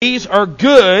These are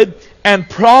good and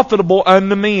profitable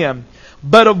unto men.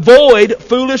 But avoid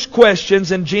foolish questions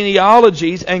and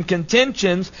genealogies and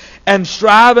contentions and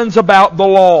strivings about the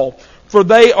law, for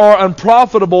they are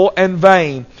unprofitable and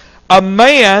vain. A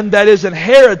man that is an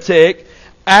heretic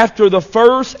after the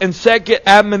first and second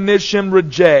admonition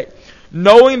reject,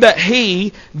 knowing that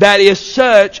he that is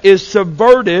such is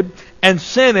subverted and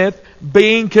sinneth,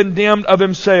 being condemned of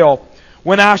himself.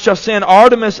 When I shall send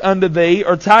Artemis unto thee,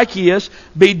 or Tychicus,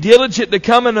 be diligent to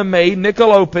come unto me,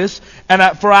 Nicolaus,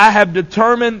 for I have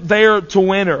determined there to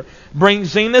winter. Bring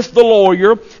Zenas the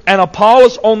lawyer, and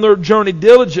Apollos on their journey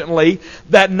diligently,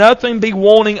 that nothing be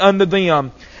wanting unto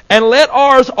them. And let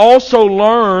ours also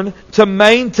learn to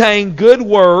maintain good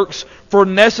works for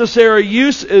necessary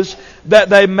uses, that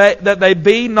they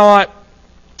be not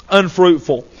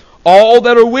unfruitful. All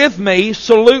that are with me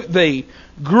salute thee.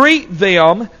 Greet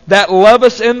them that love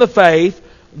us in the faith.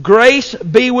 Grace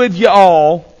be with you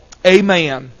all.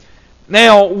 Amen.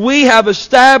 Now, we have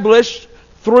established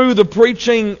through the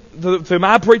preaching, through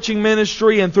my preaching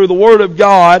ministry and through the Word of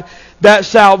God, that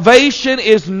salvation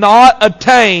is not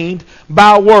attained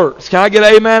by works. Can I get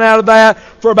amen out of that?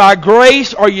 For by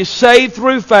grace are you saved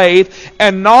through faith,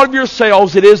 and not of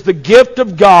yourselves. It is the gift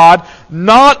of God,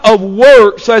 not of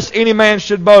works, lest any man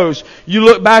should boast. You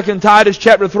look back in Titus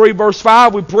chapter 3, verse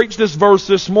 5. We preached this verse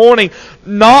this morning.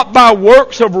 Not by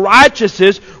works of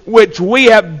righteousness, which we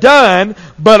have done,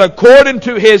 but according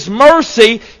to His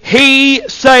mercy, He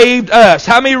saved us.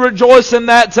 How many rejoice in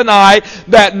that tonight?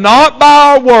 That not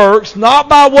by our works, not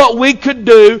by what we could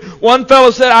do. One fellow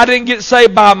said, I didn't get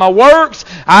saved by my works,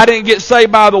 I didn't get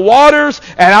saved by the waters,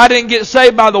 and I didn't get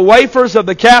saved by the wafers of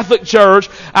the Catholic Church.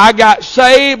 I got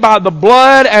saved by the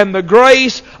blood and the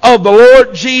grace of the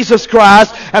Lord Jesus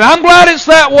Christ. And I'm glad it's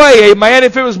that way, amen.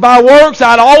 If it was by works,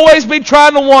 I'd always be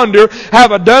trying to wonder,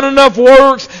 have I done enough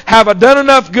works? Have I done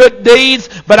enough good deeds?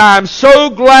 But I'm so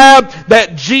glad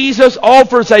that Jesus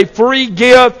offers a free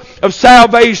gift of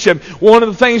salvation. One of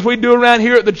the things we do around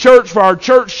here at the church for our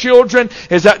church children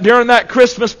is that during that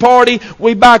Christmas party,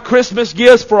 we buy Christmas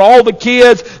gifts for all the kids.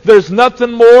 There's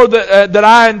nothing more that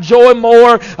I enjoy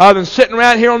more than sitting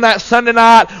around here on that Sunday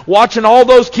night watching all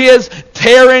those kids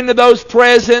tear into those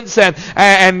presents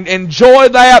and enjoy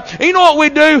that. And you know what we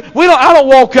do? I don't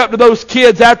walk up to those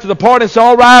kids after the party and say,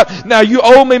 all right, now you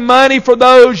owe me money for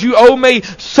those. You owe me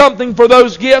something for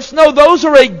those gifts. No, those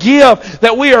are a gift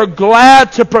that we are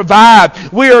glad to provide.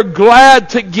 We are glad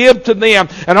to give to them.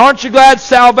 And aren't you glad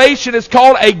salvation is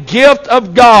called a gift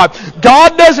of God?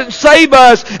 God doesn't save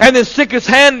us and then stick His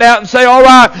hand out and say, all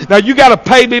right, now you got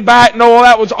to pay me back. No,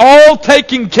 that was all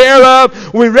taken care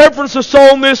of. We referenced a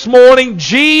song this morning.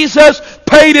 Jesus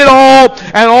paid it all,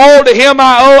 and all to Him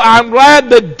I owe. I'm glad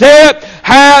the debt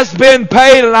has been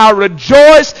paid, and I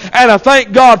rejoice and I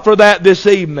thank God for that this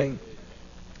evening.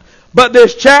 But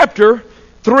this chapter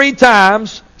 3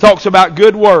 times talks about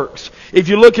good works. If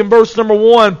you look in verse number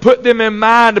 1, put them in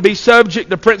mind to be subject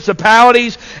to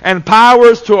principalities and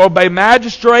powers, to obey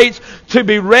magistrates, to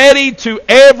be ready to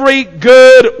every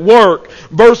good work.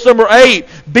 Verse number 8,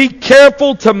 be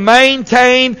careful to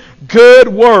maintain good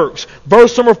works.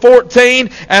 Verse number 14,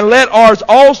 and let ours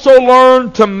also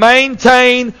learn to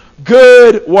maintain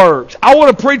good works. I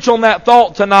want to preach on that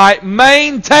thought tonight,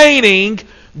 maintaining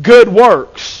good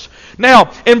works.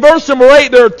 Now, in verse number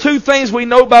 8, there are 2 things we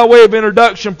know by way of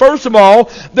introduction. First of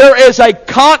all, there is a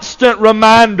constant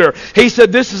reminder. He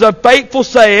said, this is a faithful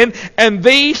saying, and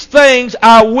these things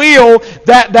I will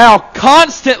that thou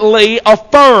constantly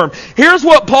affirm. Here's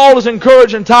what Paul is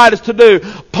encouraging Titus to do.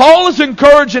 Paul is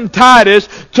encouraging Titus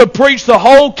to preach the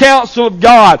whole counsel of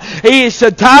God. He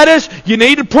said, Titus, you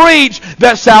need to preach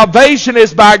that salvation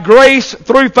is by grace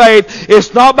through faith.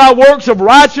 It's not by works of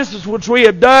righteousness which we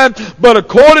have done, but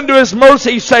according to His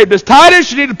mercy He saved us.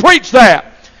 Titus, you need to preach that.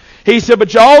 He said,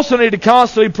 but you also need to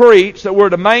constantly preach that we're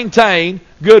to maintain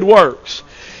good works.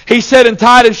 He said in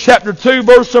Titus chapter 2,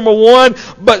 verse number 1,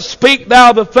 but speak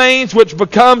thou the things which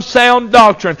become sound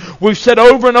doctrine. We've said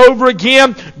over and over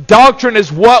again, doctrine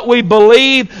is what we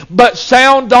believe, but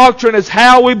sound doctrine is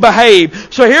how we behave.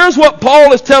 So here's what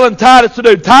Paul is telling Titus to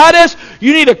do. Titus,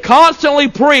 you need to constantly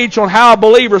preach on how a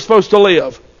believer is supposed to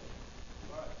live.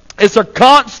 It's a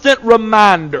constant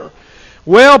reminder.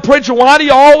 Well, preacher, why do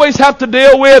you always have to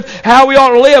deal with how we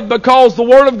ought to live? Because the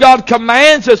Word of God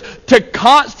commands us to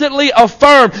constantly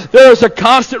affirm. There is a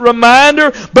constant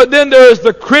reminder, but then there is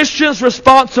the Christian's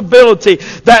responsibility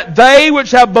that they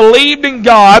which have believed in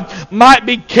God might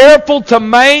be careful to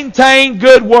maintain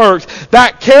good works.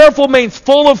 That careful means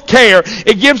full of care.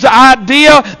 It gives the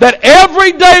idea that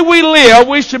every day we live,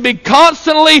 we should be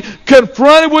constantly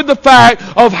confronted with the fact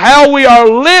of how we are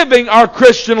living our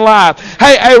Christian life.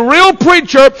 Hey, a real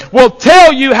preacher will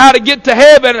tell you how to get to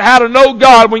heaven and how to know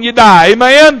God when you die.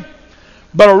 Amen?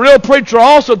 But a real preacher will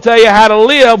also tell you how to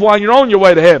live while you're on your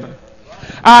way to heaven.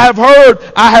 I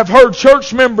have heard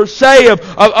church members say of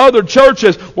other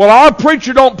churches, well, our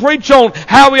preacher don't preach on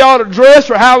how we ought to dress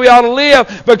or how we ought to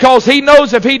live because he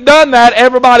knows if he'd done that,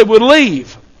 everybody would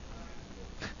leave.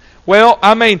 Well,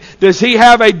 I mean, does he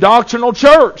have a doctrinal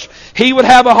church? He would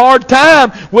have a hard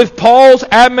time with Paul's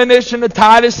admonition to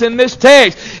Titus in this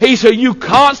text. He said, you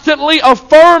constantly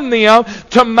affirm them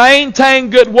to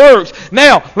maintain good works.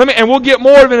 Now, and we'll get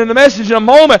more of it in the message in a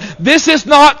moment. This is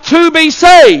not to be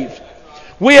saved.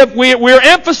 We're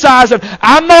emphasizing,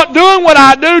 I'm not doing what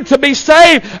I do to be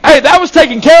saved. Hey, that was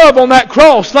taken care of on that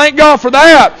cross. Thank God for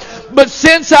that. But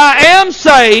since I am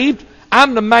saved,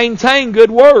 I'm to maintain good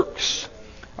works.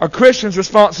 A Christian's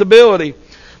responsibility.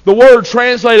 The word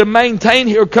translated maintain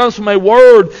here comes from a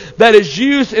word that is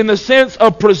used in the sense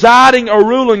of presiding or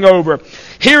ruling over.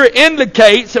 Here it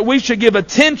indicates that we should give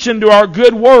attention to our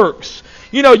good works.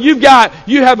 You know, you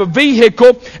have a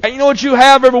vehicle, and you know what you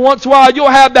have every once in a while? You'll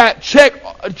have that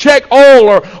check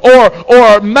oil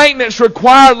or maintenance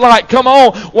required light come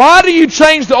on. Why do you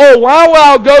change the oil? Why will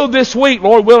I go this week,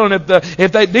 Lord willing, if the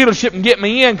dealership can get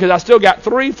me in, because I still got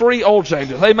 3 free oil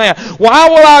changes. Amen. Why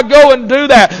will I go and do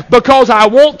that? Because I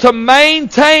want to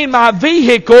maintain my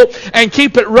vehicle and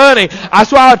keep it running.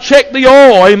 That's why I check the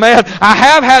oil. Amen. I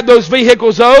have had those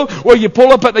vehicles though, where you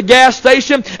pull up at the gas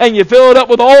station and you fill it up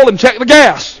with oil and check the gas.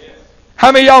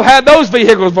 How many of y'all had those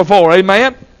vehicles before?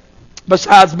 Amen.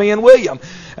 Besides me and William.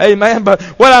 Amen. But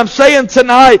what I'm saying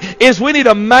tonight is we need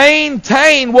to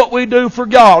maintain what we do for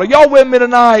God. Are y'all with me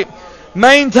tonight?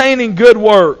 Maintaining good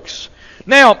works.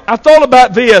 Now, I thought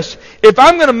about this. If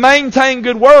I'm going to maintain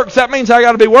good works, that means I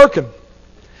got to be working.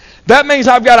 That means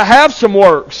I've got to have some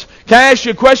works. Can I ask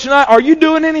you a question tonight? Are you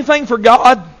doing anything for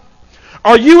God?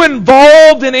 Are you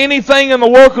involved in anything in the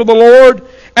work of the Lord?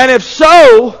 And if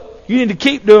so, you need to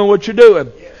keep doing what you're doing.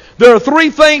 There are 3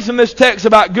 things in this text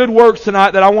about good works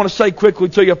tonight that I want to say quickly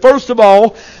to you. First of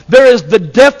all, there is the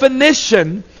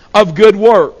definition of good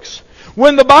works.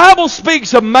 When the Bible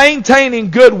speaks of maintaining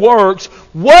good works,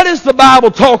 what is the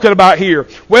Bible talking about here?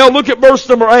 Well, look at verse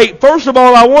number 8. First of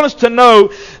all, I want us to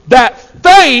know that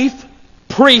faith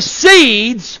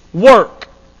precedes work.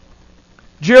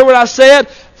 Did you hear what I said?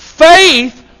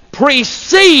 Faith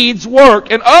precedes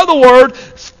work. In other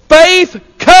words, faith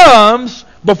comes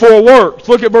before works.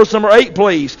 Look at verse number 8,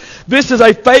 please. This is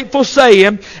a faithful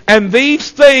saying, and these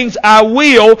things I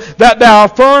will that thou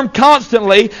affirm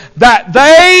constantly, that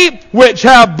they which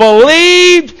have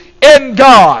believed in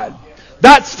God.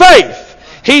 That's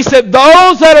faith. He said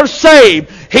those that are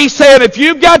saved. He said if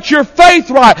you've got your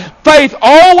faith right, faith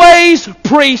always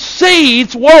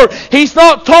precedes work. He's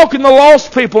not talking to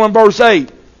lost people in verse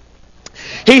 8.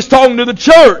 He's talking to the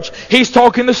church. He's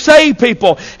talking to saved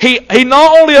people. He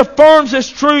not only affirms this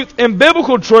truth in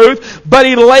biblical truth, but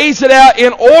he lays it out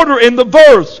in order in the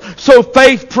verse. So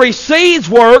faith precedes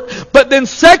work, but then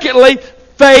secondly,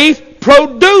 faith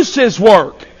produces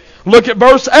work. Look at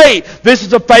verse 8. This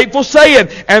is a faithful saying,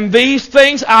 and these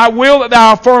things I will that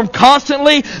thou affirm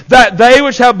constantly, that they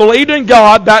which have believed in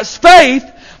God, that's faith,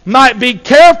 might be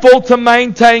careful to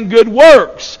maintain good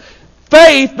works.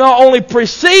 Faith not only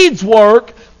precedes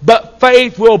work, but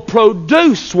faith will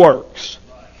produce works.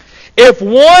 If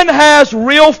one has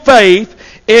real faith,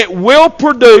 it will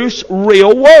produce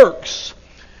real works.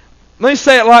 Let me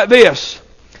say it like this.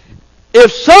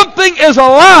 If something is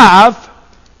alive,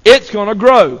 it's going to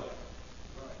grow.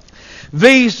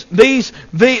 There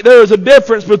is a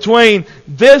difference between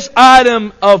this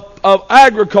item of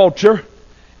agriculture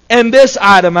and this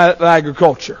item of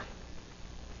agriculture.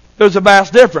 There's a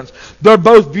vast difference. They're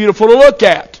both beautiful to look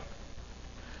at.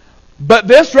 But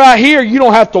this right here, you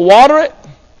don't have to water it.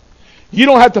 You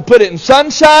don't have to put it in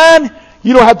sunshine.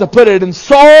 You don't have to put it in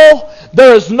soil.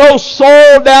 There is no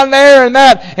soil down there and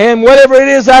that. And whatever it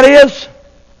is that is.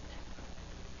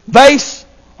 Vase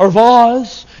or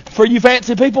vase for you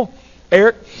fancy people.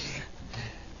 Eric.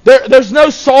 There's no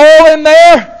soil in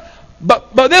there.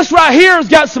 But this right here has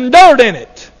got some dirt in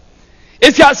it.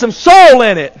 It's got some soil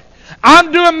in it.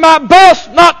 I'm doing my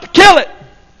best not to kill it.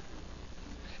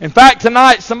 In fact,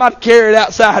 tonight, somebody carried it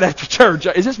outside after church.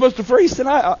 Is it supposed to freeze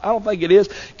tonight? I don't think it is.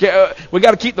 We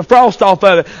got to keep the frost off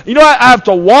of it. You know, I have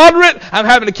to water it. I'm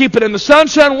having to keep it in the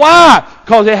sunshine. Why?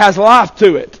 Because it has life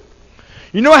to it.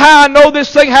 You know how I know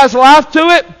this thing has life to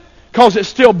it? Because it's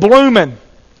still blooming.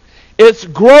 It's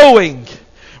growing.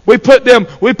 We put them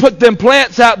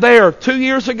plants out there 2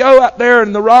 years ago out there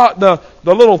in the rock, the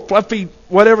little fluffy,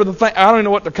 whatever the thing, I don't even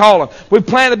know what to call them. We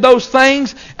planted those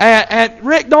things, and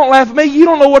Rick, don't laugh at me, you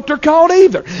don't know what they're called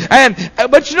either.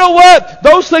 But you know what?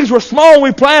 Those things were small when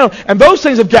we planted them, and those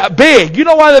things have got big. You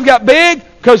know why they've got big?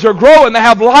 Because they're growing, they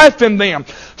have life in them.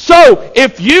 So,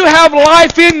 if you have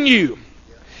life in you,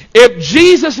 if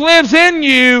Jesus lives in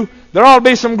you, there ought to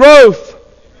be some growth.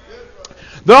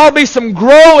 There ought to be some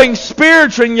growing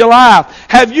spiritually in your life.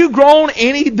 Have you grown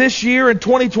any this year in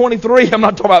 2023? I'm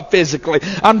not talking about physically.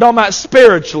 I'm talking about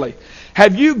spiritually.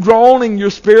 Have you grown in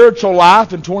your spiritual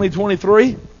life in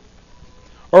 2023?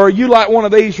 Or are you like one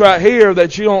of these right here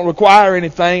that you don't require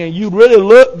anything and you really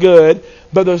look good,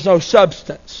 but there's no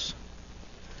substance?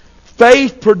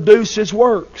 Faith produces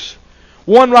works.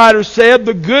 One writer said,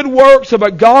 the good works of a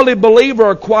godly believer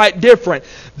are quite different.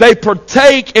 They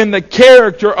partake in the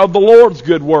character of the Lord's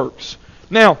good works.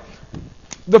 Now,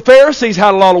 the Pharisees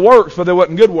had a lot of works, but they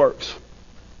wasn't good works.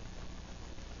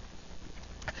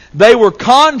 They were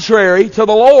contrary to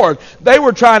the Lord. They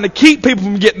were trying to keep people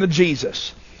from getting to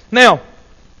Jesus. Now,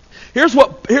 here's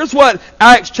what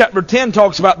Acts chapter 10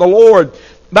 talks about the Lord.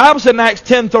 The Bible said in Acts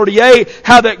 10:38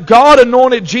 how that God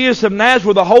anointed Jesus of Nazareth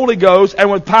with the Holy Ghost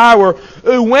and with power,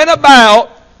 who went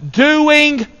about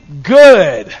doing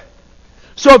good.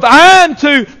 So if I am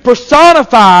to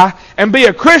personify and be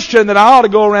a Christian, then I ought to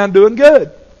go around doing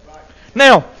good.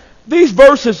 Now, these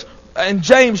verses in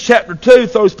James chapter 2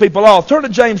 throws people off. Turn to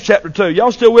James chapter 2.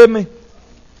 Y'all still with me?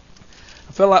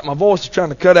 I feel like my voice is trying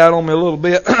to cut out on me a little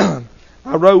bit.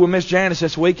 I rode with Miss Janice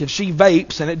this week, and she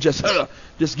vapes, and it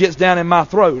just gets down in my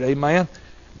throat. Amen.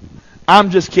 I'm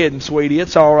just kidding, sweetie.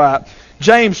 It's all right.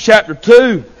 James chapter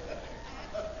 2.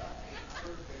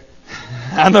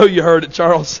 I know you heard it,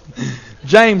 Charles.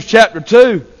 James chapter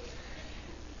 2.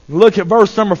 Look at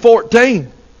verse number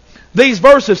 14. These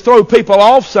verses throw people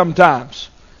off sometimes.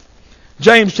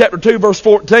 James chapter 2, verse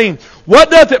 14. What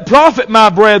doth it profit,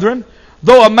 my brethren,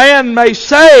 though a man may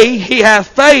say he hath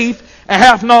faith, and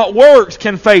hath not works,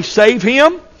 can faith save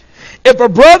him? If a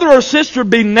brother or sister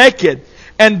be naked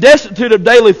and destitute of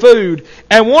daily food,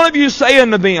 and one of you say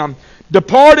unto them,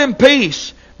 depart in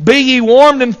peace, be ye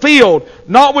warmed and filled,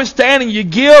 notwithstanding ye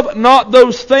give not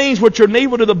those things which are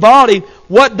needful to the body,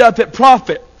 what doth it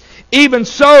profit? Even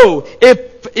so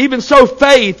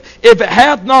faith, if it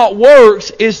hath not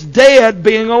works, is dead,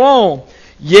 being alone.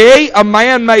 Yea, a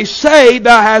man may say,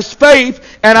 thou hast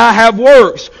faith, and I have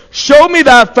works. Show me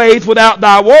thy faith without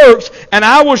thy works, and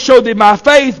I will show thee my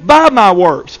faith by my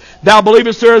works. Thou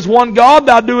believest there is one God,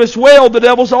 thou doest well. The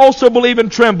devils also believe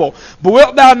and tremble. But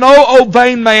wilt thou know, O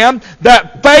vain man,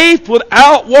 that faith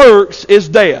without works is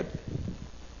dead?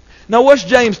 Now what's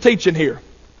James teaching here?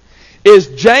 Is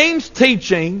James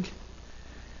teaching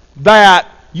that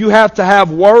you have to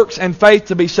have works and faith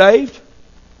to be saved?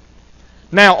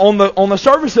 Now, on the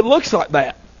surface, it looks like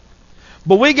that.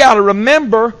 But we got to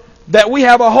remember that we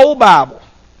have a whole Bible.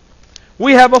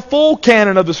 We have a full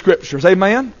canon of the Scriptures.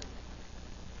 Amen?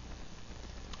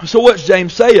 So what's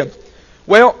James saying?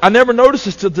 Well, I never noticed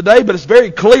this till today, but it's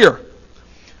very clear.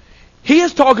 He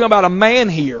is talking about a man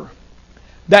here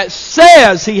that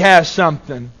says he has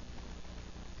something,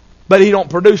 but he don't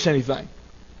produce anything.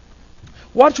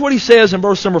 Watch what he says in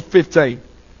verse number 15.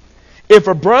 If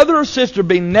a brother or sister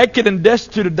be naked and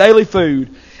destitute of daily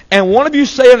food, and one of you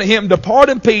say unto him, depart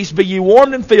in peace, be ye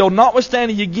warmed and filled,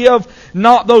 notwithstanding ye give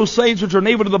not those things which are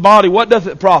needful to the body, what doth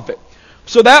it profit?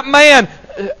 So that man,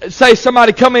 say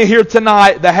somebody come in here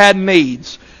tonight that had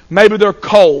needs. Maybe they're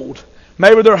cold.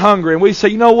 Maybe they're hungry. And we say,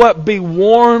 you know what? Be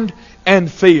warmed and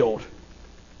filled.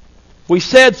 We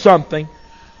said something,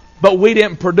 but we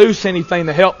didn't produce anything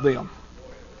to help them.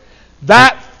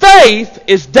 That faith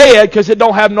is dead because it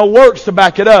don't have no works to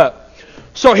back it up.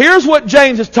 So here's what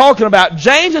James is talking about.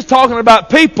 James is talking about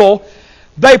people,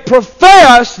 they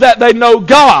profess that they know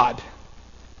God,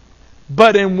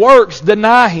 but in works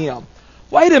deny Him.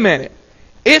 Wait a minute.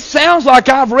 It sounds like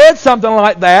I've read something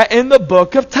like that in the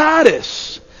book of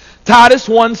Titus. Titus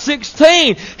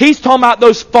 1:16. He's talking about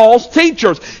those false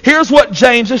teachers. Here's what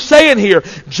James is saying here.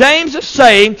 James is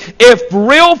saying if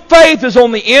real faith is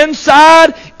on the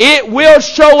inside, it will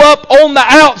show up on the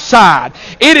outside.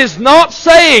 It is not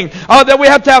saying that we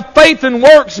have to have faith and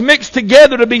works mixed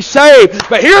together to be saved.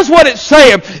 But here's what it's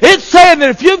saying. It's saying that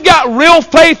if you've got real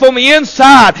faith on the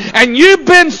inside and you've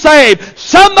been saved,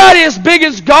 somebody as big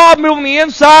as God moving on the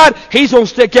inside, He's going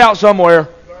to stick out somewhere.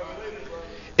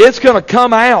 It's going to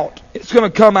come out. It's going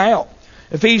to come out.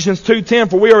 Ephesians 2:10,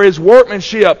 for we are His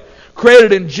workmanship,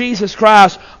 credited in Jesus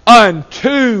Christ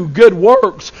unto good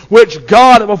works, which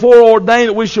God before ordained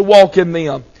that we should walk in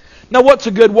them. Now what's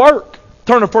a good work?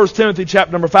 Turn to 1 Timothy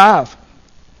chapter number 5.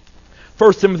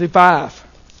 1 Timothy 5.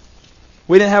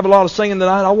 We didn't have a lot of singing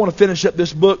tonight. I want to finish up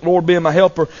this book, Lord being my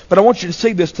helper. But I want you to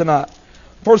see this tonight.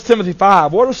 1 Timothy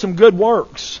 5. What are some good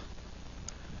works?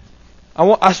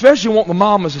 I especially want the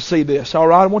mamas to see this, all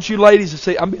right? I want you ladies to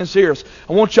see. I'm being serious.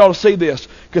 I want y'all to see this.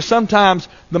 Because sometimes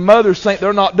the mothers think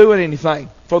they're not doing anything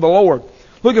for the Lord.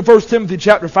 Look at 1 Timothy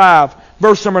chapter 5,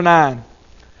 verse number 9.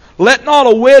 Let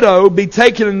not a widow be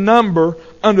taken in number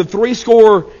under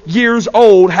 80 years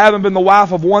old, having been the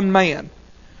wife of one man.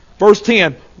 Verse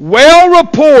 10. Well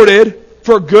reported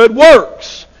for good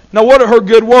works. Now what are her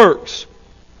good works?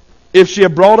 If she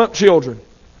had brought up children.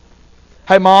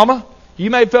 Hey mama, you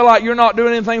may feel like you're not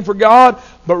doing anything for God,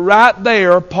 but right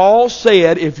there, Paul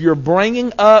said, if you're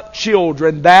bringing up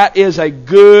children, that is a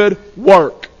good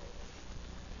work.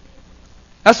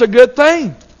 That's a good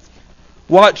thing.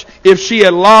 Watch, if she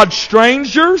had lodged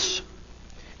strangers,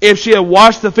 if she had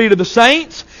washed the feet of the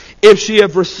saints, if she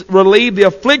had relieved the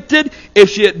afflicted, if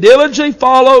she had diligently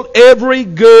followed every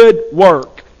good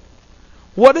work.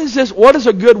 What is this? What is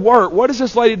a good work? What is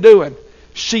this lady doing?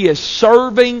 She is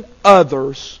serving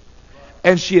others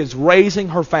and she is raising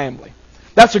her family.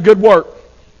 That's a good work.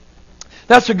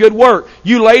 That's a good work.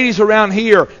 You ladies around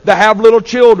here that have little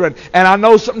children, and I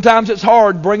know sometimes it's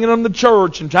hard bringing them to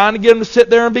church and trying to get them to sit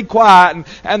there and be quiet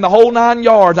and the whole 9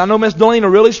 yards. I know Miss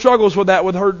Delina really struggles with that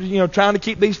with her, trying to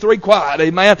keep these 3 quiet,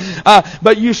 amen.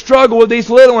 But you struggle with these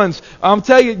little ones. I'm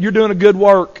telling you, you're doing a good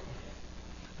work.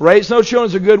 Raising no children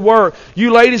is a good work.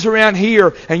 You ladies around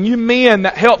here and you men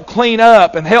that help clean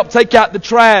up and help take out the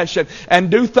trash and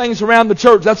do things around the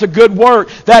church, that's a good work.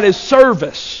 That is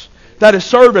service. That is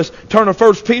service. Turn to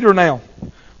 1 Peter now.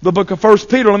 The book of 1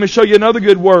 Peter. Let me show you another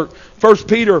good work. 1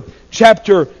 Peter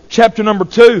chapter number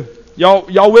 2.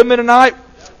 Y'all with me tonight?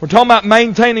 We're talking about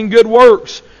maintaining good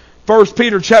works. 1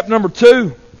 Peter chapter number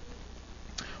 2.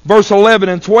 Verse 11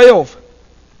 and 12.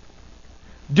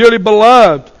 Dearly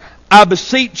beloved, I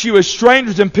beseech you as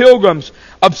strangers and pilgrims,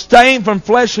 abstain from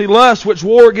fleshly lusts which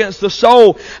war against the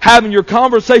soul, having your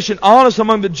conversation honest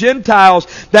among the Gentiles,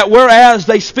 that whereas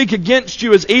they speak against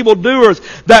you as evildoers,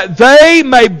 that they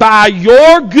may by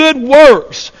your good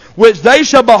works, which they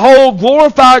shall behold,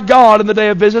 glorify God in the day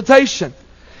of visitation.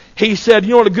 He said,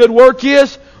 you know what a good work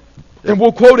is? And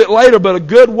we'll quote it later, but a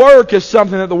good work is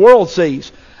something that the world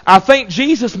sees. I think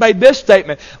Jesus made this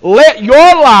statement, let your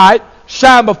light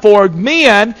shine before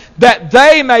men, that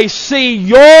they may see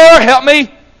your, help me,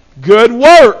 good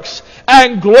works,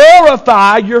 and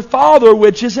glorify your Father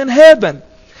which is in heaven.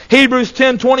 Hebrews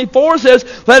 10:24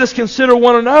 says, let us consider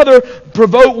one another,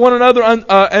 provoke one another,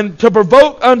 and to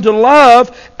provoke unto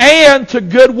love and to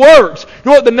good works. You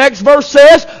know what the next verse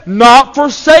says? Not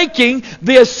forsaking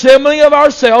the assembling of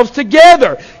ourselves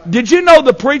together. Did you know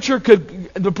the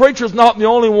preacher's not the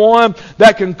only one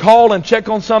that can call and check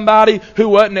on somebody who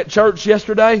wasn't at church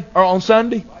yesterday or on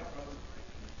Sunday?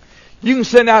 You can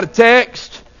send out a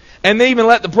text and even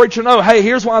let the preacher know, hey,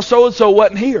 here's why so-and-so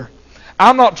wasn't here.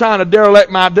 I'm not trying to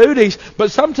derelict my duties, but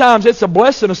sometimes it's a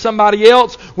blessing to somebody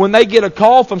else when they get a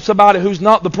call from somebody who's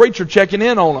not the preacher checking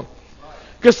in on them.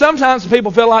 Because sometimes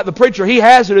people feel like the preacher, he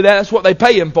has to do that. That's what they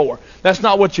pay him for. That's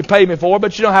not what you pay me for,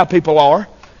 but you know how people are.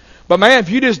 But man, if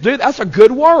you just do that, that's a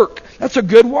good work. That's a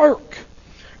good work.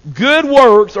 Good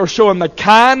works are showing the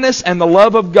kindness and the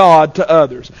love of God to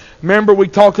others. Remember we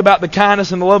talked about the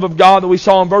kindness and the love of God that we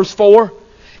saw in verse 4?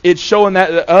 It's showing that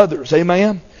to others.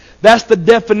 Amen? That's the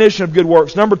definition of good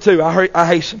works. Number 2, I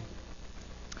hasten.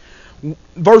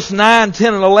 Verse 9,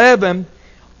 10, and 11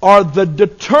 are the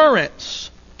deterrents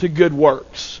to good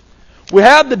works. We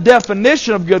have the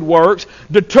definition of good works.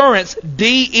 Deterrents,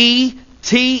 D-E-T-E-R-R-E-N-T-S.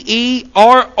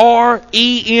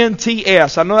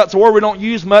 I know that's a word we don't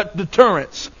use much,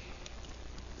 deterrents.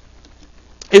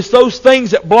 It's those things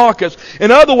that block us.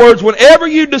 In other words, whenever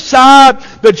you decide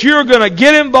that you're going to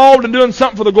get involved in doing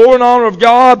something for the glory and honor of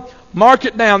God, mark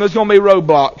it down. There's going to be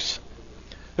roadblocks.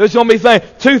 There's going to be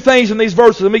 2 things in these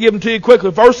verses. Let me give them to you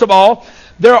quickly. First of all,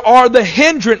 there are the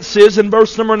hindrances in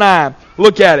verse number 9.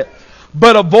 Look at it.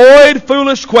 But avoid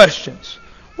foolish questions.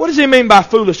 What does he mean by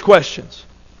foolish questions?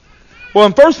 Well,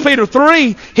 in 1 Peter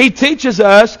 3, he teaches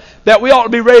us that we ought to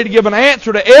be ready to give an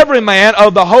answer to every man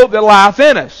of the hope that lieth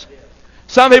in us.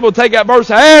 Some people take that verse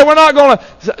and say, hey, we're not going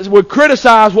to... We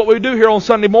criticize what we do here on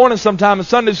Sunday morning sometime in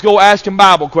Sunday school asking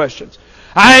Bible questions.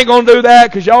 I ain't going to do that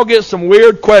because y'all get some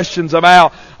weird questions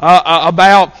about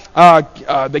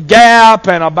the gap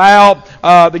and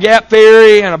about the gap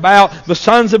theory and about the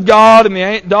sons of God and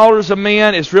the daughters of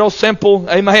men. It's real simple.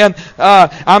 Amen.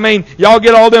 Y'all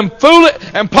get all them foolish.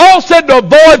 And Paul said to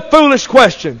avoid foolish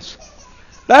questions.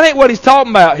 That ain't what he's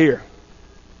talking about here.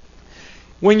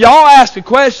 When y'all ask a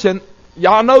question,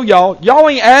 y'all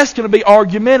ain't asking to be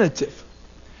argumentative.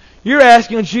 You're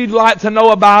asking that you'd like to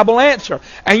know a Bible answer.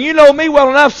 And you know me well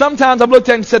enough, sometimes I've looked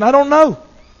at it and said, I don't know.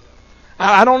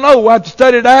 I don't know. We'll have to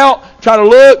study it out, try to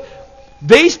look.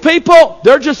 These people,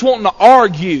 they're just wanting to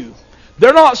argue.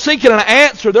 They're not seeking an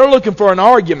answer. They're looking for an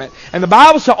argument. And the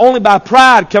Bible says only by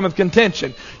pride cometh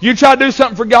contention. You try to do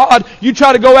something for God. You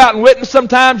try to go out and witness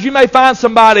sometimes. You may find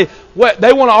somebody,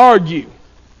 they want to argue.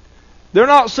 They're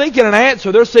not seeking an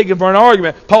answer. They're seeking for an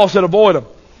argument. Paul said avoid them.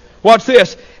 Watch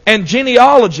this. And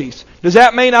genealogies. Does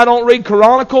that mean I don't read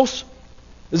Chronicles?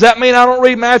 Does that mean I don't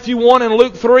read Matthew 1 and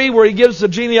Luke 3 where he gives the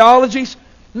genealogies?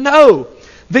 No.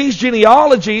 These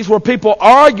genealogies were people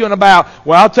arguing about,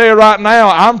 well, I'll tell you right now,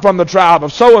 I'm from the tribe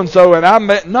of so-and-so,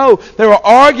 no, they were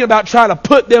arguing about trying to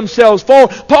put themselves forward.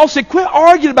 Paul said, quit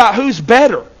arguing about who's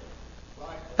better.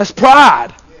 That's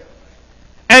pride.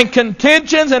 And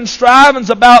contentions and strivings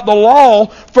about the law,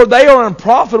 for they are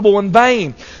unprofitable and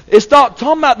vain. It's not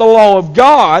talking about the law of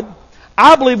God.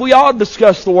 I believe we ought to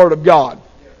discuss the Word of God.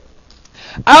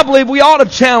 I believe we ought to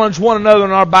challenge one another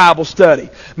in our Bible study.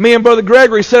 Me and Brother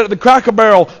Gregory sat at the Cracker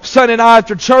Barrel Sunday night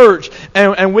after church,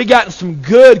 and we got in some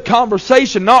good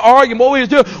conversation, not arguing what we was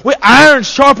doing. Iron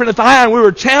sharpeneth iron. We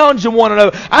were challenging one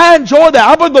another. I enjoyed that.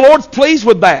 I believe the Lord's pleased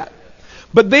with that.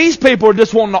 But these people are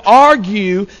just wanting to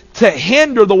argue to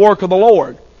hinder the work of the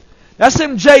Lord. That's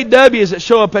them JWs that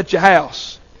show up at your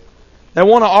house. They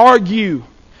want to argue.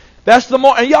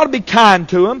 And you ought to be kind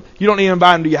to them. You don't need to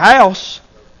invite them to your house.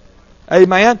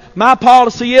 Amen. My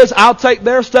policy is I'll take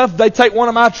their stuff if they take one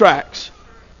of my tracts.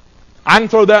 I can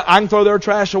throw their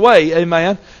trash away.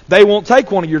 Amen. They won't take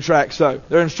one of your tracts though.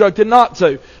 They're instructed not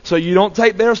to. So you don't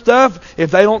take their stuff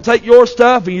if they don't take your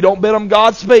stuff, and you don't bid them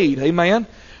Godspeed. Amen.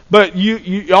 But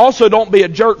you also don't be a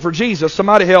jerk for Jesus.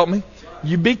 Somebody help me.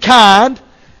 You be kind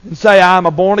and say, I'm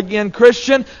a born-again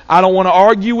Christian. I don't want to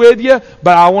argue with you,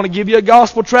 but I want to give you a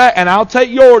gospel tract, and I'll take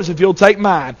yours if you'll take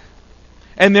mine.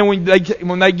 And then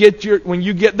when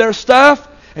you get their stuff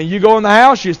and you go in the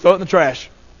house, you just throw it in the trash.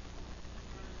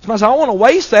 Somebody says, I don't want to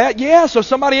waste that. Yeah, so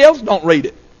somebody else don't read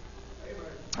it.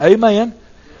 Amen.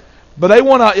 But they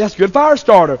want to, that's a good fire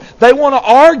starter. They want to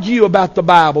argue about the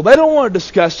Bible. They don't want to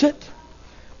discuss it.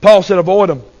 Paul said avoid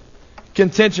them.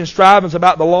 Contention, strivings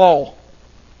about the law.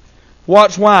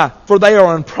 Watch why. For they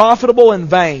are unprofitable and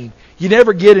vain. You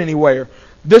never get anywhere.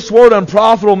 This word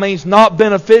unprofitable means not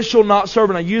beneficial, not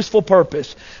serving a useful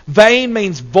purpose. Vain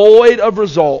means void of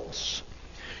results.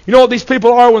 You know what these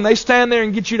people are when they stand there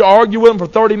and get you to argue with them for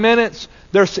 30 minutes?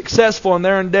 They're successful in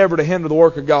their endeavor to hinder the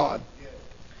work of God.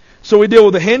 So we deal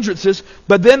with the hindrances,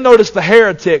 but then notice the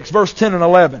heretics, verse 10 and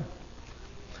 11.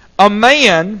 A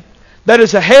man that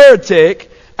is a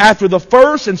heretic after the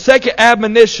first and second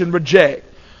admonition reject,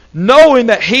 knowing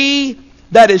that he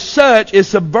that is such is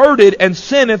subverted and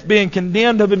sinneth, being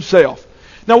condemned of himself.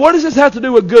 Now what does this have to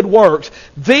do with good works?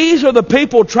 These are the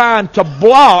people trying to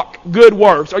block good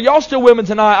works. Are y'all still with me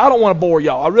tonight? I don't want to bore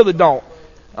y'all. I really don't.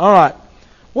 Alright.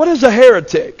 What is a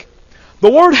heretic? The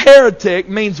word heretic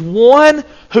means one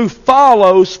who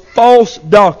follows false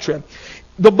doctrine.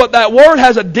 But that word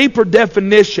has a deeper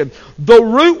definition. The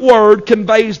root word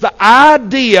conveys the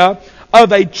idea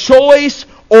of a choice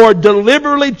or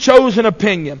deliberately chosen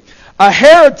opinion. A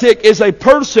heretic is a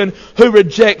person who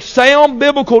rejects sound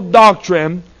biblical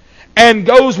doctrine and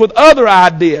goes with other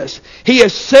ideas. He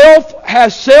has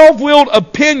self-willed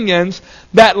opinions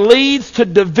that leads to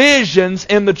divisions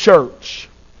in the church.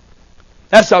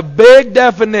 That's a big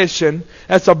definition.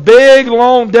 That's a big,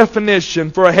 long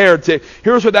definition for a heretic.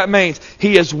 Here's what that means.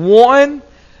 He is one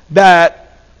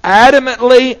that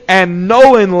adamantly and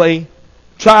knowingly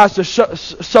tries to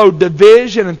sow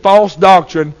division and false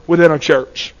doctrine within a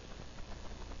church.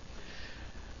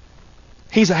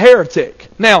 He's a heretic.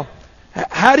 Now,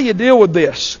 how do you deal with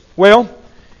this? Well,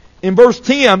 in verse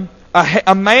 10,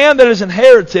 a man that is a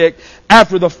heretic,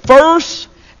 after the first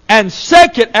and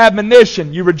second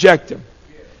admonition, you reject him.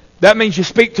 That means you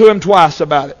speak to him twice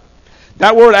about it.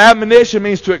 That word admonition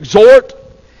means to exhort.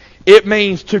 It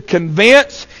means to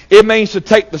convince. It means to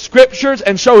take the Scriptures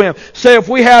and show him. Say if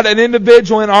we had an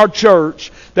individual in our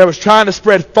church that was trying to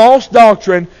spread false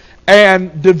doctrine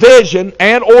and division,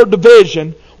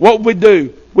 what would we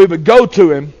do? We would go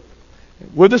to him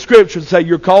with the Scriptures and say,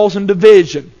 you're causing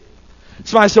division.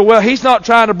 Somebody said, well, he's not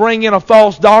trying to bring in a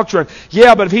false doctrine.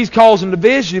 Yeah, but if he's causing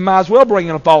division, he might as well bring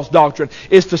in a false doctrine.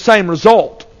 It's the same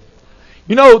result.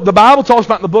 You know, the Bible talks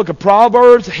about in the book of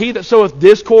Proverbs, he that soweth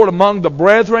discord among the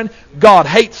brethren, God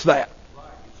hates that.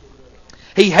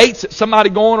 He hates it. Somebody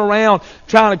going around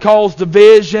trying to cause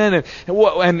division.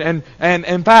 And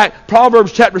in fact,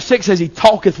 Proverbs chapter 6 says he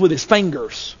talketh with his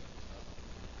fingers.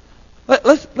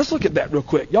 Let's look at that real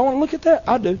quick. Y'all want to look at that?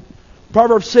 I do.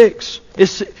 Proverbs 6.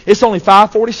 It's only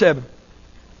 5:47.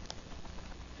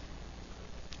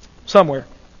 Somewhere.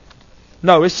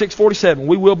 No, it's 6:47.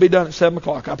 We will be done at 7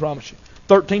 o'clock, I promise you.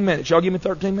 13 minutes. Y'all give me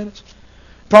 13 minutes?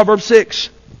 Proverbs 6.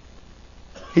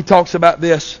 He talks about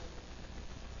this.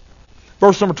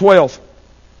 Verse number 12.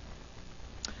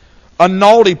 A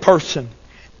naughty person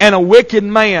and a wicked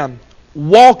man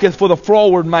walketh with a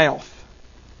froward mouth.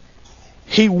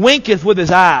 He winketh with his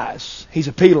eyes. He's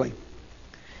appealing.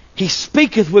 He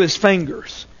speaketh with his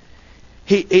fingers.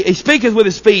 He speaketh with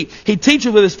his feet. He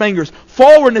teacheth with his fingers.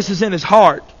 Forwardness is in his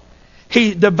heart.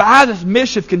 He deviseth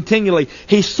mischief continually.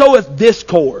 He soweth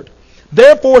discord.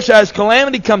 Therefore shall his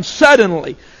calamity come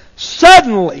suddenly.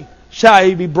 Suddenly shall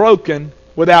he be broken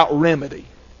without remedy.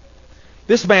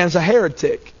 This man's a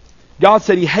heretic. God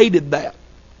said He hated that.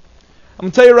 I'm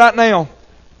going to tell you right now,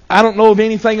 I don't know of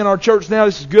anything in our church now.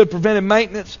 This is good preventive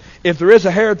maintenance. If there is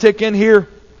a heretic in here,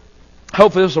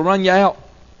 hopefully this will run you out.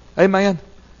 Amen.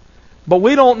 But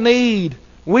we don't need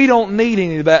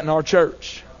any of that in our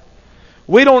church.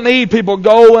 We don't need people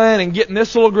going and getting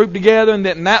this little group together and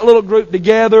getting that little group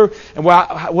together. And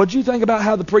what'd you think about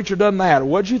how the preacher done that? Or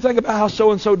what'd you think about how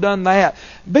so-and-so done that?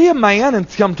 Be a man and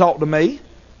come talk to me.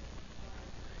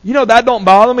 You know, that don't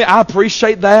bother me. I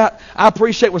appreciate that. I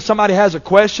appreciate when somebody has a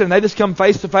question and they just come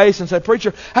face to face and say,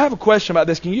 preacher, I have a question about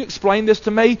this. Can you explain this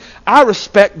to me? I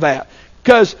respect that.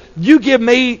 Because you give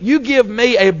me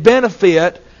a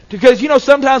benefit. Because, you know,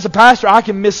 sometimes a pastor, I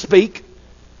can misspeak.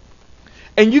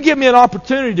 And you give me an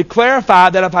opportunity to clarify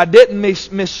that if I didn't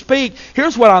misspeak,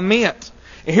 here's what I meant.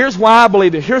 And here's why I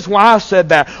believe it. Here's why I said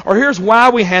that. Or here's why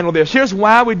we handle this. Here's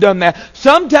why we've done that.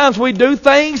 Sometimes we do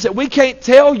things that we can't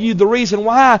tell you the reason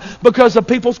why because of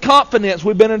people's confidence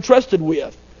we've been entrusted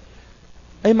with.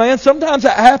 Amen. Sometimes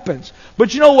that happens.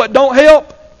 But you know what don't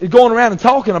help? Is going around and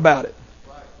talking about it.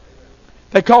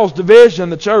 They cause division in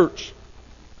the church.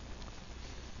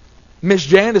 Miss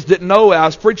Janice didn't know I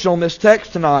was preaching on this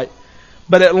text tonight.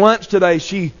 But at lunch today,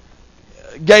 she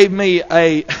gave me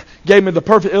the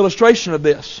perfect illustration of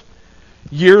this.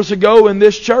 Years ago in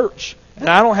this church, and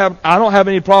I don't have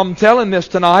any problem telling this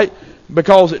tonight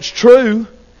because it's true,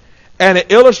 and it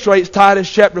illustrates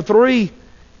Titus chapter 3,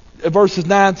 verses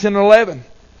 9, 10, and 11.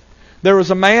 There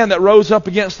was a man that rose up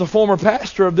against the former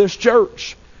pastor of this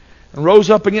church, and rose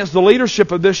up against the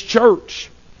leadership of this church,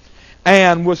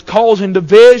 and was causing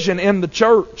division in the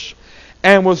church.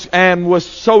 And was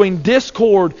sowing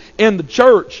discord in the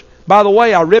church. By the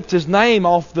way, I ripped his name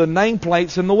off the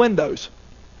nameplates in the windows.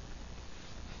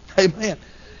 Amen.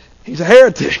 He's a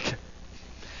heretic.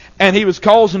 And he was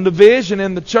causing division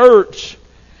in the church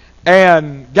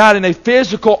and got in a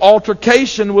physical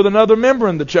altercation with another member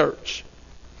in the church.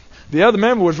 The other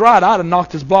member was right. I'd have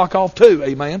knocked his block off too.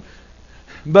 Amen.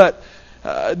 But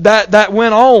that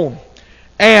went on.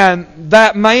 And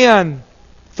that man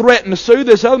threatened to sue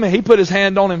this other man. He put his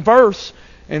hand on him first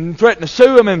and threatened to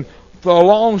sue him, and for a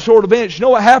long, short event. You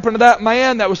know what happened to that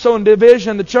man that was sowing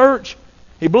division in the church?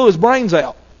 He blew his brains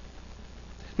out.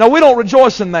 Now, we don't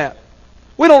rejoice in that.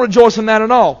 We don't rejoice in that at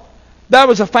all. That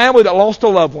was a family that lost a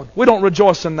loved one. We don't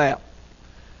rejoice in that.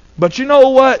 But you know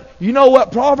what? You know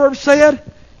what Proverbs said?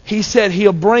 He said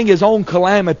he'll bring his own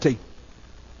calamity.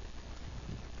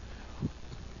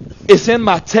 It's in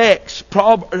my text.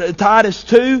 Titus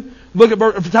 2. Look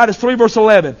at Titus 3 verse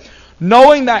 11.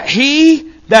 Knowing that he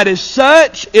that is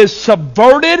such is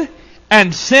subverted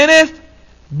and sinneth,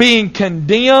 being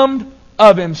condemned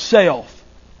of himself.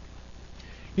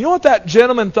 You know what that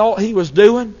gentleman thought he was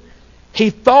doing? He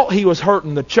thought he was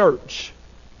hurting the church.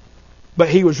 But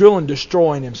he was really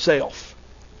destroying himself.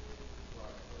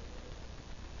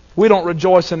 We don't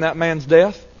rejoice in that man's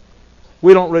death.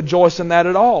 We don't rejoice in that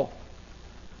at all.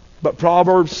 But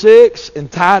Proverbs 6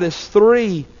 and Titus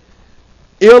 3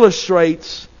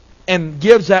 illustrates and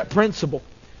gives that principle.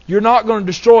 You're not going to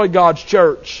destroy God's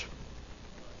church.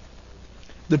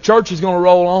 The church is going to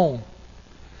roll on.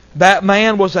 That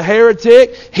man was a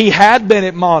heretic. He had been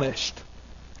admonished.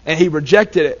 And he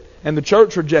rejected it. And the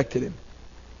church rejected him.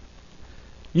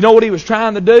 You know what he was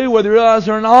trying to do, whether he realized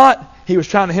it or not? He was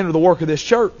trying to hinder the work of this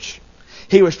church.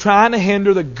 He was trying to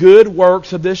hinder the good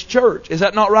works of this church. Is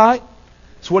that not right?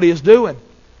 That's what he is doing.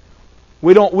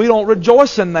 We don't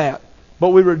rejoice in that. But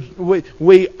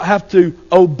we have to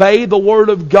obey the Word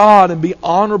of God and be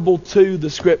honorable to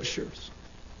the Scriptures.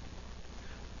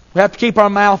 We have to keep our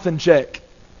mouth in check.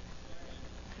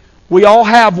 We all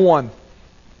have one.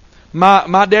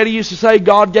 My daddy used to say,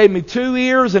 God gave me 2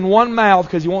 ears and 1 mouth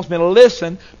because He wants me to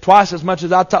listen twice as much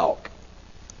as I talk.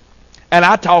 And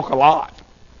I talk a lot.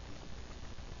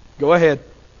 Go ahead.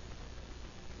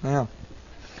 Now,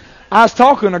 I was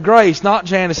talking to Grace, not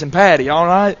Janice and Patty, all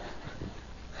right?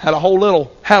 Had a whole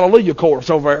little hallelujah chorus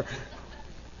over there.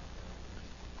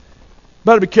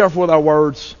 Better be careful with our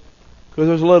words, because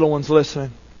there's little ones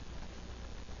listening.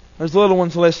 There's little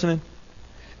ones listening.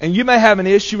 And you may have an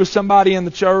issue with somebody in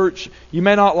the church. You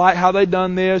may not like how they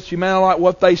done this. You may not like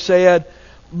what they said.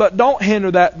 But don't hinder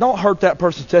that. Don't hurt that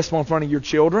person's testimony in front of your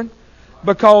children.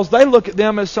 Because they look at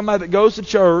them as somebody that goes to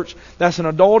church, that's an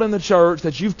adult in the church,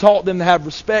 that you've taught them to have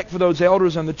respect for those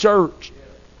elders in the church.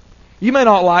 You may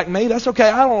not like me. That's okay.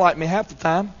 I don't like me half the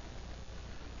time.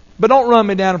 But don't run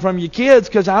me down in front of your kids,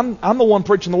 because I'm the one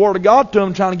preaching the Word of God to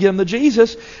them, trying to get them to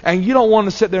Jesus. And you don't want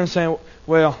to sit there and say,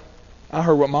 well, I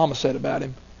heard what Mama said about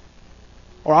him.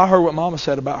 Or I heard what Mama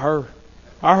said about her.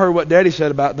 I heard what Daddy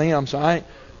said about them. So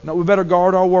we better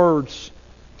guard our words.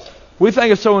 We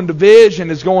think of sowing division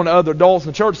is going to other adults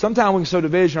in the church. Sometimes we can sow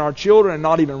division in our children and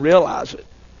not even realize it.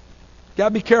 Got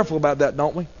to be careful about that,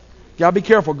 don't we? Got to be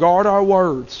careful. Guard our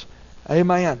words.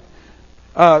 Amen.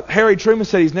 Harry Truman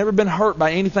said he's never been hurt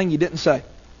by anything you didn't say.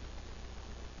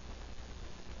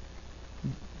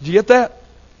 Did you get that?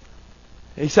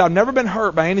 He said, I've never been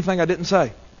hurt by anything I didn't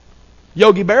say.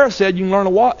 Yogi Berra said you can learn a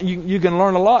lot. You can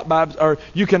learn a lot or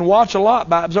you can watch a lot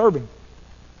by observing.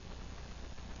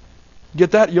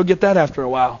 Get that? You'll get that after a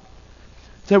while.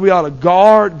 So we ought to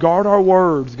guard our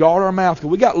words, guard our mouth.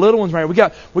 We got little ones around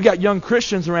here. We got young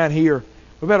Christians around here.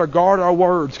 We better guard our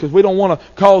words, because we don't want to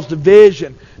cause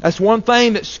division. That's one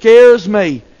thing that scares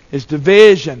me, is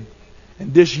division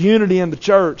and disunity in the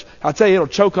church. I tell you, it'll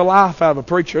choke a life out of a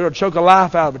preacher. It'll choke a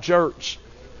life out of a church.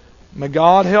 May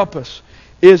God help us.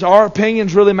 Is our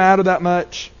opinions really matter that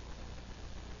much?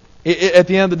 At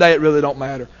the end of the day, it really don't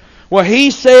matter. Well,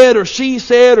 he said or she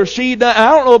done.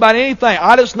 I don't know about anything.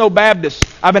 I just know Baptists.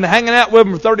 I've been hanging out with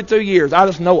them for 32 years. I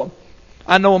just know them.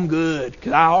 I know them good,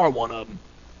 because I are one of them.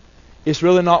 It's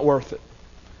really not worth it.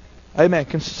 Amen.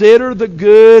 Consider the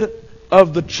good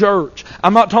of the church.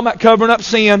 I'm not talking about covering up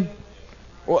sin.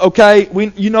 Okay,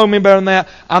 you know me better than that.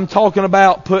 I'm talking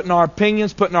about putting our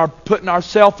opinions, putting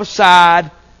ourselves aside.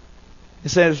 It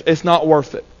says it's not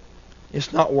worth it.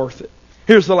 It's not worth it.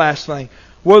 Here's the last thing.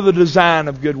 What are the design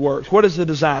of good works? What is the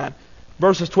design?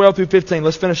 Verses 12 through 15.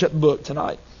 Let's finish up the book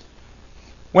tonight.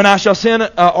 When I shall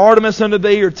send Artemis unto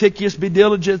thee, or Tychicus, be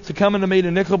diligent to come unto me to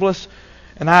Nicopolis,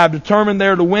 and I have determined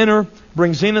there to winter,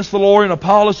 bring Zenas the lawyer and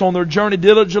Apollos on their journey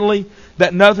diligently,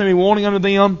 that nothing be wanting unto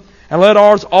them. And let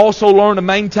ours also learn to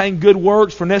maintain good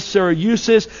works for necessary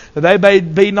uses, that they may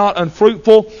be not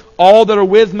unfruitful. All that are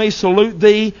with me salute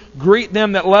thee. Greet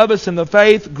them that love us in the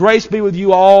faith. Grace be with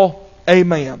you all.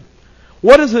 Amen.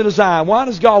 What is the design? Why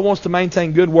does God want us to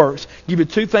maintain good works? I'll give you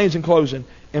 2 things in closing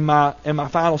in my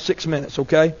final 6 minutes,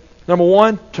 okay? Number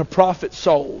 1, to profit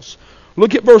souls.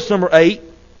 Look at verse number 8.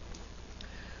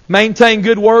 Maintain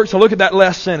good works. Now look at that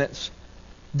last sentence.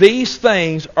 These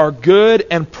things are good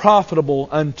and profitable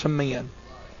unto men.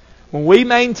 When we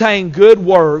maintain good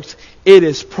works, it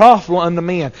is profitable unto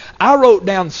men. I wrote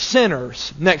down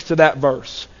sinners next to that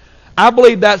verse. I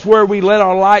believe that's where we let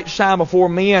our light shine before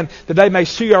men, that they may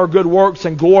see our good works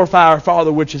and glorify our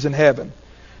Father which is in heaven.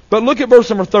 But look at verse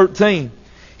number 13.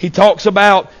 He talks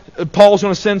about Paul's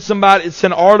going to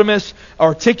send Artemis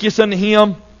or Tychicus unto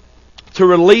him to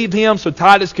relieve him so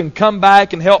Titus can come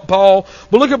back and help Paul.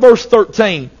 But look at verse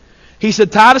 13. He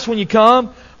said, Titus, when you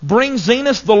come, bring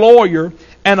Zenas the lawyer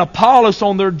and Apollos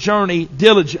on their journey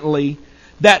diligently,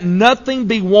 that nothing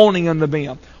be wanting unto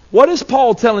them. What is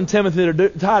Paul telling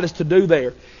Titus to do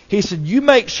there? He said, you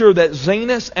make sure that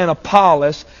Zenas and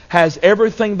Apollos has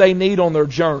everything they need on their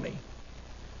journey.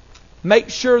 Make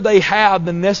sure they have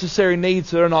the necessary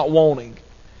needs that they're not wanting.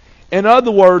 In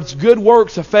other words, good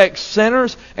works affects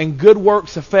sinners and good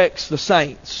works affects the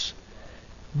saints.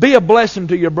 Be a blessing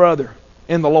to your brother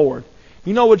in the Lord.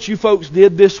 You know what you folks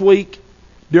did this week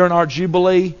during our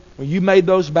Jubilee? When you made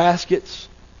those baskets,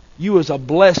 you was a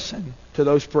blessing to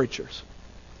those preachers.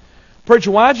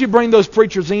 Preacher, why did you bring those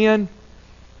preachers in?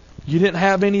 You didn't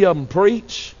have any of them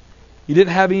preach. You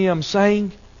didn't have any of them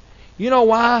sing. You know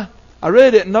why? I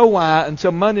really didn't know why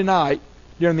until Monday night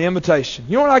during the invitation.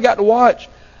 You know what I got to watch?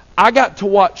 I got to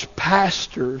watch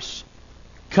pastors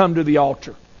come to the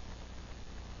altar.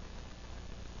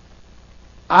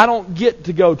 I don't get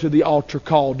to go to the altar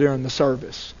call during the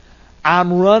service.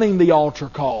 I'm running the altar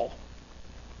call.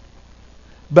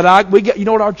 But you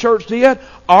know what our church did?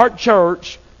 Our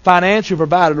church financially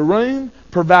provided a room,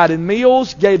 provided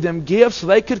meals, gave them gifts so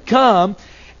they could come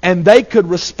and they could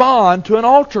respond to an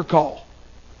altar call.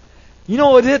 You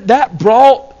know what it did? That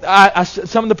brought,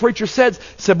 some of the preachers said,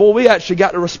 boy, we actually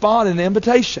got to respond in an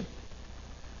invitation.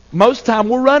 Most time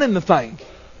we're running the thing.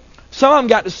 Some of them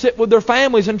got to sit with their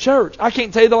families in church. I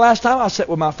can't tell you the last time I sat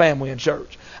with my family in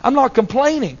church. I'm not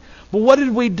complaining. But what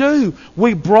did we do?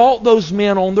 We brought those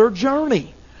men on their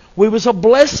journey. We was a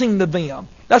blessing to them.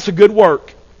 That's a good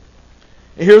work.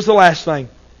 And here's the last thing.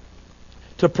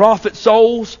 To profit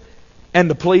souls and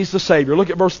to please the Savior. Look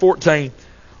at verse 14.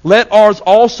 Let ours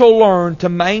also learn to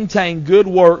maintain good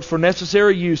works for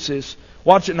necessary uses.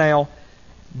 Watch it now.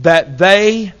 That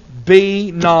they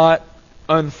be not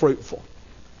unfruitful.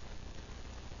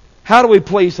 How do we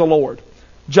please the Lord?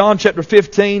 John chapter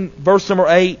 15, verse number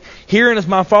 8. Herein is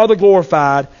my Father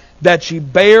glorified, that ye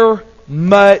bear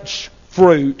much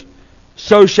fruit,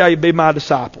 so shall ye be my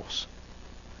disciples.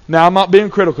 Now, I'm not being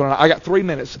critical. I got 3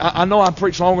 minutes. I know I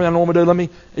preach longer than I normally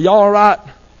do. Are y'all all right?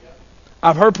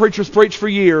 I've heard preachers preach for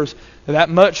years that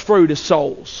much fruit is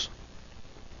souls.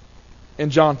 In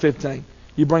John 15.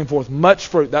 You bring forth much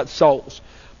fruit, that's souls.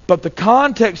 But the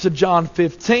context of John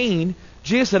 15,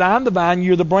 Jesus said, I'm the vine,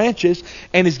 you're the branches,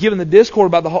 and He's given the discourse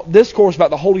about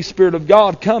the Holy Spirit of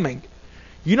God coming.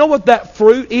 You know what that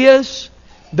fruit is?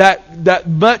 That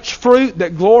much fruit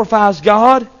that glorifies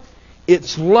God?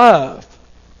 It's love,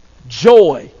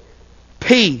 joy,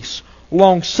 peace,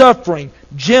 long-suffering,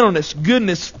 gentleness,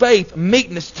 goodness, faith,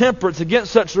 meekness, temperance.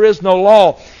 Against such there is no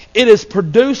law. It is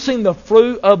producing the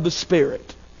fruit of the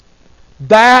Spirit.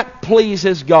 That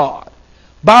pleases God.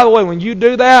 By the way, when you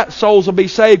do that, souls will be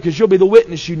saved because you'll be the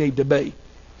witness you need to be.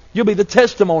 You'll be the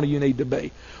testimony you need to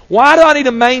be. Why do I need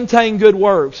to maintain good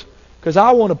works? Because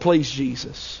I want to please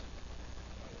Jesus.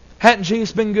 Hadn't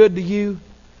Jesus been good to you?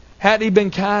 Hadn't He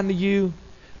been kind to you?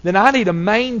 Then I need to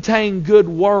maintain good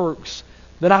works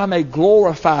that I may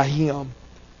glorify Him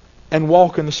and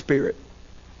walk in the Spirit.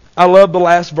 I love the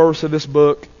last verse of this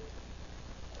book.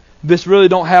 This really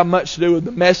don't have much to do with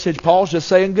the message. Paul's just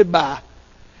saying goodbye.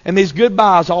 And these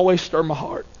goodbyes always stir my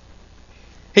heart.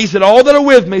 He said, all that are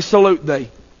with me salute thee.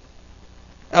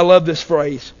 I love this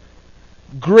phrase.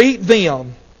 Greet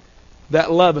them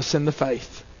that love us in the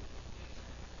faith.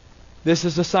 This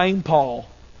is the same Paul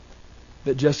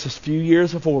that just a few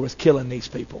years before was killing these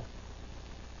people.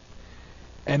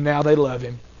 And now they love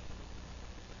him.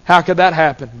 How could that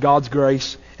happen? God's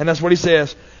grace. And that's what he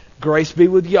says. Grace be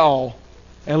with y'all.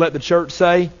 And let the church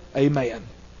say, amen.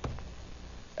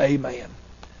 Amen.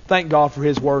 Thank God for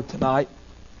His Word tonight.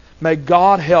 May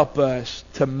God help us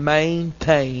to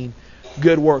maintain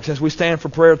good works. As we stand for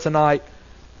prayer tonight,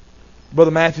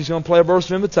 Brother Matthew's going to play a verse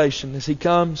of invitation as he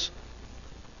comes.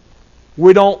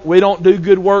 We don't do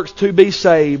good works to be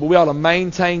saved, but we ought to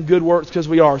maintain good works because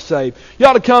we are saved. You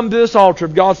ought to come to this altar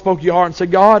if God spoke to your heart and say,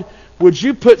 God, would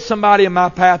you put somebody in my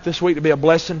path this week to be a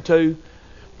blessing to?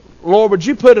 Lord, would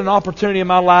you put an opportunity in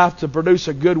my life to produce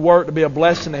a good work, to be a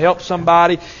blessing, to help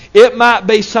somebody? It might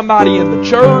be somebody in the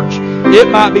church. It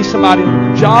might be somebody in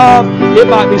your job. It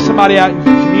might be somebody out in your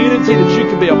community that you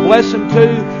can be a blessing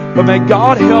to. But may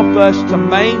God help us to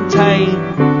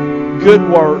maintain good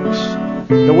works,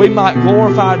 that we might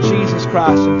glorify Jesus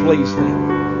Christ and please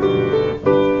Him.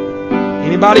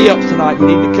 Anybody else tonight, you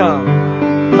need to come.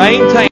 Maintain